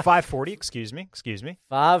 $540, excuse me.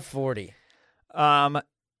 $540.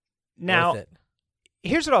 Now, Worth it.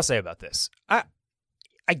 Here's what I'll say about this.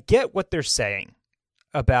 I get what they're saying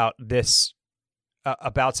about this,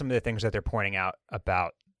 about some of the things that they're pointing out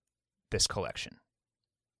about this collection.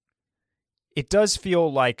 It does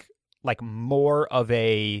feel like more of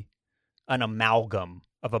an amalgam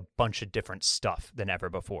of a bunch of different stuff than ever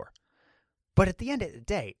before. But at the end of the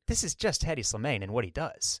day, this is just Hedi Slimane and what he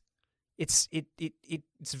does. It's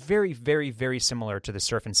very, very, very similar to the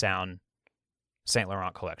Surf and Sound Saint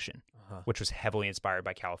Laurent collection, which was heavily inspired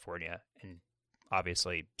by California and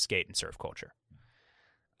obviously skate and surf culture.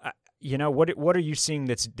 What are you seeing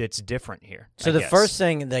that's different here? So the first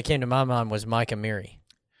thing that came to my mind was Mike Amiri,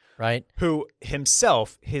 right? Who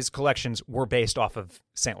himself, his collections were based off of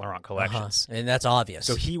Saint Laurent collections. And that's obvious.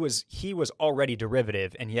 So he was already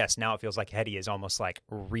derivative, and yes, now it feels like Hedi is almost like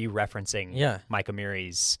re-referencing Mike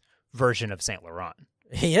Amiri's version of Saint Laurent.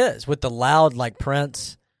 He is, with the loud like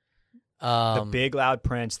prints. The big loud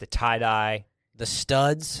prints, the tie-dye. The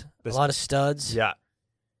studs, a lot of studs. Yeah.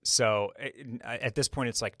 So at this point,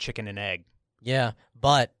 it's like chicken and egg. Yeah,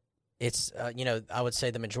 but it's I would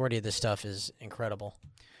say the majority of this stuff is incredible,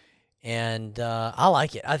 and I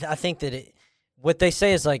like it. I think that what they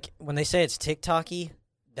say is like when they say it's TikTok-y,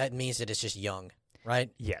 that means that it's just young, right?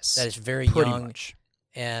 Yes. That is very pretty young, much.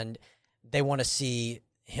 and they want to see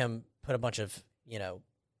him put a bunch of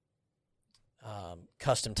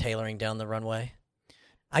custom tailoring down the runway.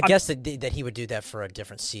 I guess that he would do that for a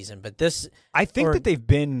different season, but this... I think that they've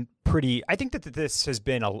been pretty... I think that this has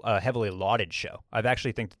been a heavily lauded show. I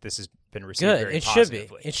actually think that this has been received very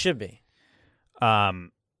positively. It should be.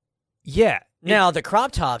 Yeah. Now, the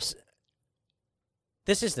crop tops...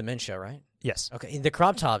 This is the men's show, right? Yes. Okay, the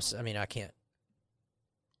crop tops, I mean, I can't...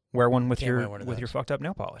 Wear one with your fucked up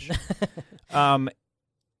nail polish.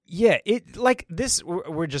 Yeah, it like this.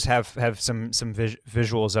 We just have some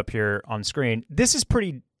visuals up here on screen. This is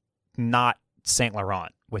pretty not Saint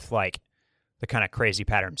Laurent with like the kind of crazy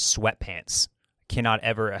pattern sweatpants. Cannot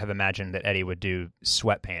ever have imagined that Eddie would do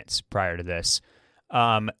sweatpants prior to this.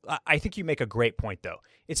 I think you make a great point though.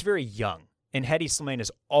 It's very young, and Hedi Slimane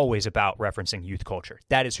is always about referencing youth culture.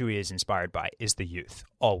 That is who he is inspired by, is the youth,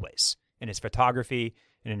 always in his photography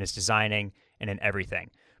and in his designing and in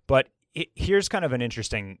everything. But here's kind of an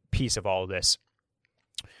interesting piece of all of this.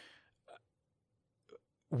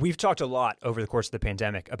 We've talked a lot over the course of the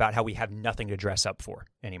pandemic about how we have nothing to dress up for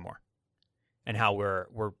anymore, and how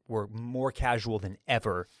we're more casual than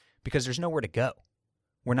ever because there's nowhere to go.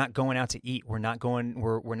 We're not going out to eat. We're not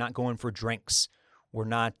going for drinks. We're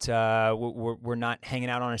not hanging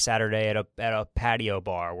out on a Saturday at a patio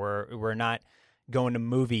bar. We're not going to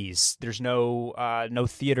movies. There's no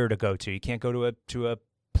theater to go to. You can't go to a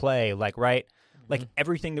play, like, right? Like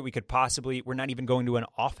everything that we could possibly, we're not even going to an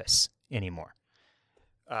office anymore,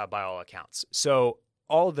 by all accounts. So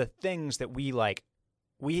all the things that we like,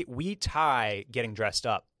 we tie getting dressed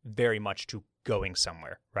up very much to going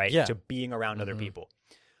somewhere, right? Yeah. To being around other people.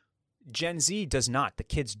 Gen Z does not. The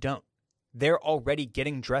kids don't. They're already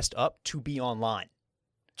getting dressed up to be online.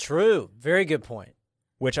 True. Very good point.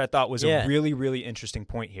 Which I thought was a really, really interesting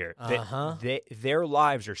point here. Their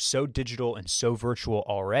lives are so digital and so virtual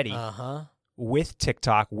already with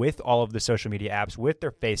TikTok, with all of the social media apps, with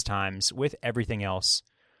their FaceTimes, with everything else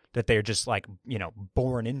that they're just like,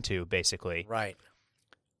 born into, basically. Right.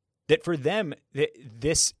 That for them,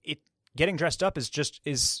 getting dressed up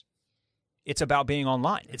is it's about being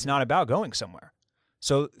online. It's not about going somewhere.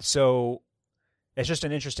 So it's just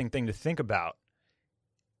an interesting thing to think about.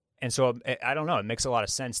 And so, I don't know, it makes a lot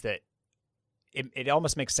of sense that it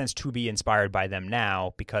almost makes sense to be inspired by them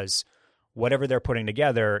now, because whatever they're putting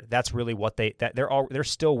together, that's really what they're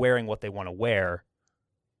still wearing what they want to wear,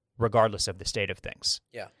 regardless of the state of things.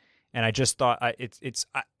 Yeah. And I just thought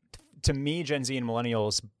to me, Gen Z and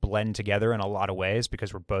millennials blend together in a lot of ways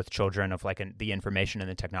because we're both children of like the information and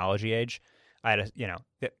the technology age.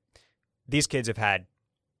 These kids have had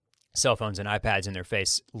cell phones and iPads in their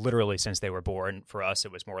face literally since they were born. For us,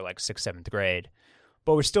 it was more like 6th, 7th grade.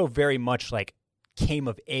 But we're still very much like came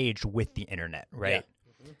of age with the internet, right?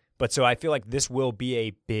 Yeah. But so I feel like this will be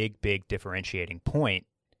a big, big differentiating point,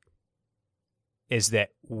 is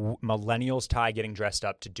that millennials tie getting dressed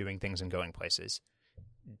up to doing things and going places.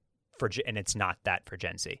 And it's not that for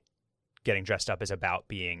Gen Z. Getting dressed up is about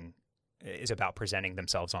presenting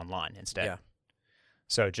themselves online instead. Yeah.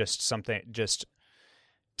 So just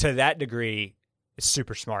to that degree, it's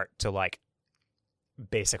super smart to like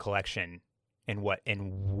base a collection in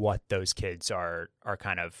what those kids are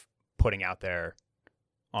kind of putting out there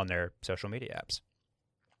on their social media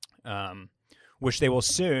apps, which they will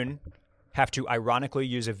soon have to ironically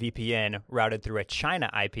use a VPN routed through a China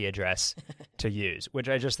IP address to use, which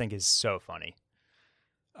I just think is so funny.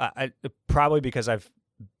 Probably because I've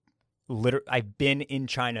been in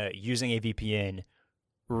China using a VPN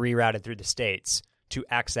rerouted through the States to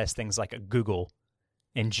access things like Google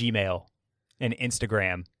and Gmail and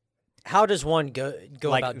Instagram. How does one go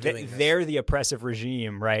like about doing this? They're the oppressive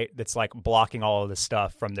regime, right? That's like blocking all of this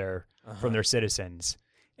stuff from their citizens.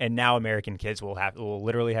 And now American kids will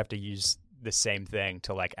literally have to use the same thing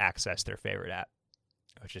to like access their favorite app,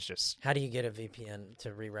 which is just. How do you get a VPN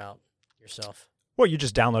to reroute yourself? Well, you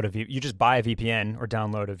just you just buy a VPN or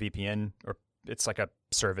download a VPN, or it's like a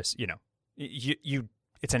service.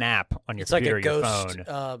 It's an app on your computer, like a your ghost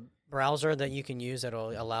phone. Browser that you can use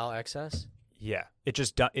that'll allow access. Yeah, it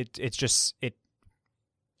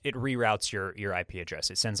reroutes your IP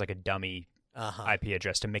address. It sends like a dummy IP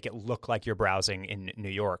address to make it look like you're browsing in New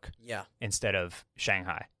York. Yeah. Instead of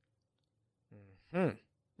Shanghai. And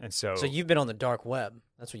so you've been on the dark web.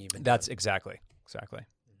 That's what you've been. That's doing. Exactly.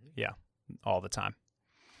 Yeah, all the time.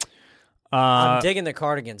 I'm digging the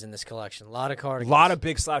cardigans in this collection. A lot of cardigans. A lot of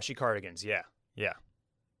big slouchy cardigans. Yeah.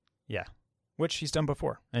 Yeah, which he's done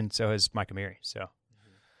before, and so has Mike Amiri. So,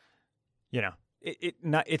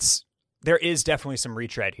 there is definitely some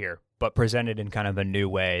retread here, but presented in kind of a new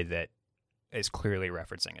way that is clearly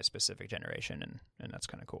referencing a specific generation, and that's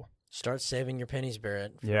kind of cool. Start saving your pennies,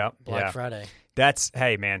 Barrett. Yeah, Black Friday.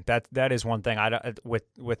 Hey man, that is one thing.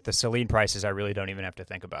 With the Celine prices, I really don't even have to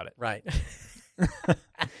think about it. Right.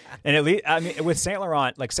 And at least, I mean, with Saint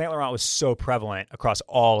Laurent, like Saint Laurent was so prevalent across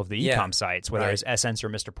all of the e-com sites, whether it's Essence or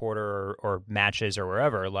Mr. Porter or Matches or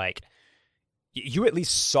wherever. Like, you at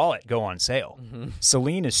least saw it go on sale. Mm-hmm.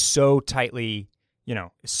 Celine is so tightly,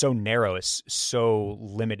 so narrow, it's so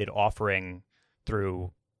limited offering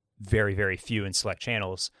through very, very few and select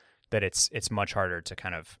channels that it's much harder to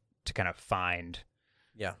kind of find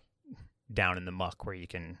down in the muck where you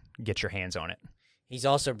can get your hands on it. He's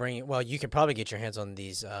also bringing. Well, you can probably get your hands on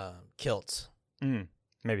these kilts.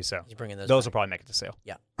 Maybe so. He's bringing those. Those back. will probably make it to sale.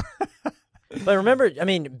 Yeah. But remember, I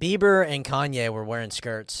mean, Bieber and Kanye were wearing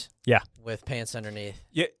skirts. Yeah. With pants underneath.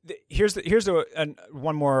 Yeah. Here's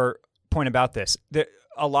one more point about this.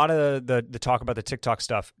 A lot of the talk about the TikTok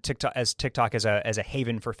stuff, TikTok as a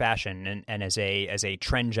haven for fashion and as a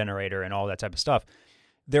trend generator and all that type of stuff.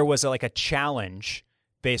 There was a challenge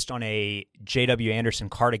based on a J.W. Anderson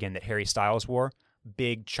cardigan that Harry Styles wore.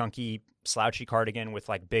 Big, chunky, slouchy cardigan with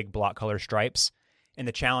big block color stripes. And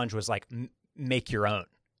the challenge was make your own,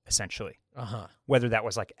 essentially. Uh-huh. Whether that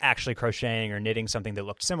was actually crocheting or knitting something that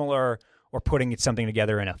looked similar or putting something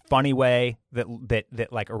together in a funny way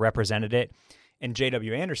that represented it. And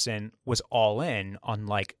J.W. Anderson was all in on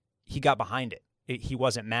he got behind it. He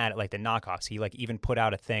wasn't mad at the knockoffs. He even put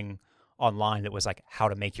out a thing online that was how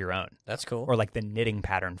to make your own. That's cool. Or the knitting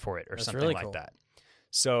pattern for it or That's something really like cool. that.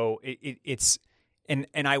 So it's and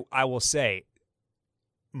I will say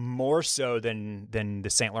more so than the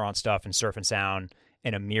Saint Laurent stuff and Surf and Sound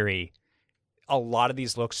and Amiri, a lot of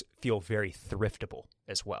these looks feel very thriftable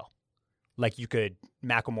as well. You could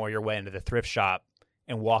Macklemore your way into the thrift shop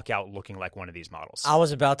and walk out looking like one of these models. I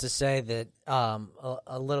was about to say that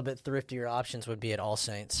a little bit thriftier options would be at All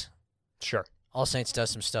Saints. Sure. All Saints does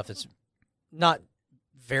some stuff that's not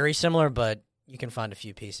very similar, but you can find a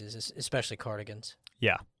few pieces, especially cardigans.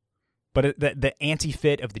 Yeah. But the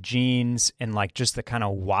anti-fit of the jeans and just the kind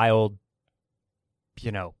of wild,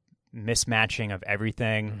 mismatching of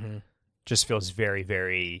everything just feels very,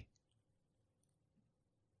 very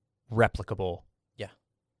replicable. Yeah.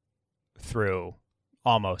 Through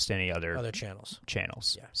almost any other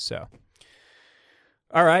channels. Yeah. So,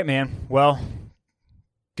 all right, man. Well,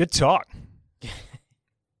 good talk.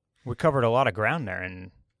 We covered a lot of ground there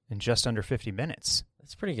in just under 50 minutes.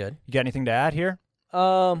 That's pretty good. You got anything to add here?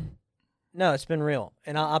 No, it's been real,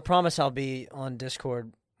 and I promise I'll be on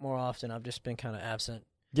Discord more often. I've just been kind of absent.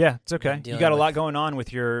 Yeah, it's okay. You got a lot going on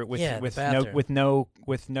with your with no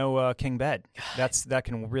king bed. That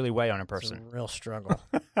can really weigh on a person. It's a real struggle.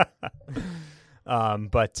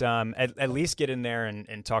 But at least get in there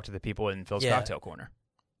and talk to the people in Phil's Cocktail Corner.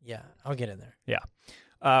 Yeah, I'll get in there. Yeah.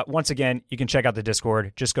 Once again, you can check out the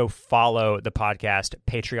Discord. Just go follow the podcast,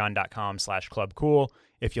 patreon.com/clubcool.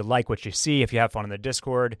 If you like what you see, if you have fun in the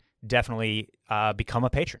Discord, definitely become a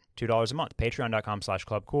patron. $2 a month.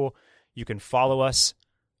 Patreon.com/clubcool. You can follow us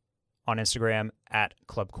on Instagram at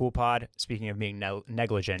clubcoolpod. Speaking of being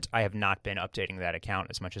negligent, I have not been updating that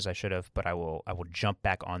account as much as I should have, but I will jump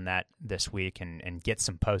back on that this week and get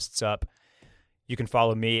some posts up. You can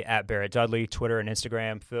follow me at Barrett Dudley, Twitter and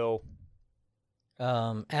Instagram. Phil?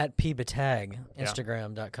 At pbatag,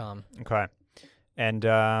 Instagram.com. Okay. And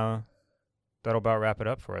that'll about wrap it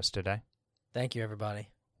up for us today. Thank you, everybody.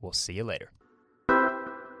 We'll see you later.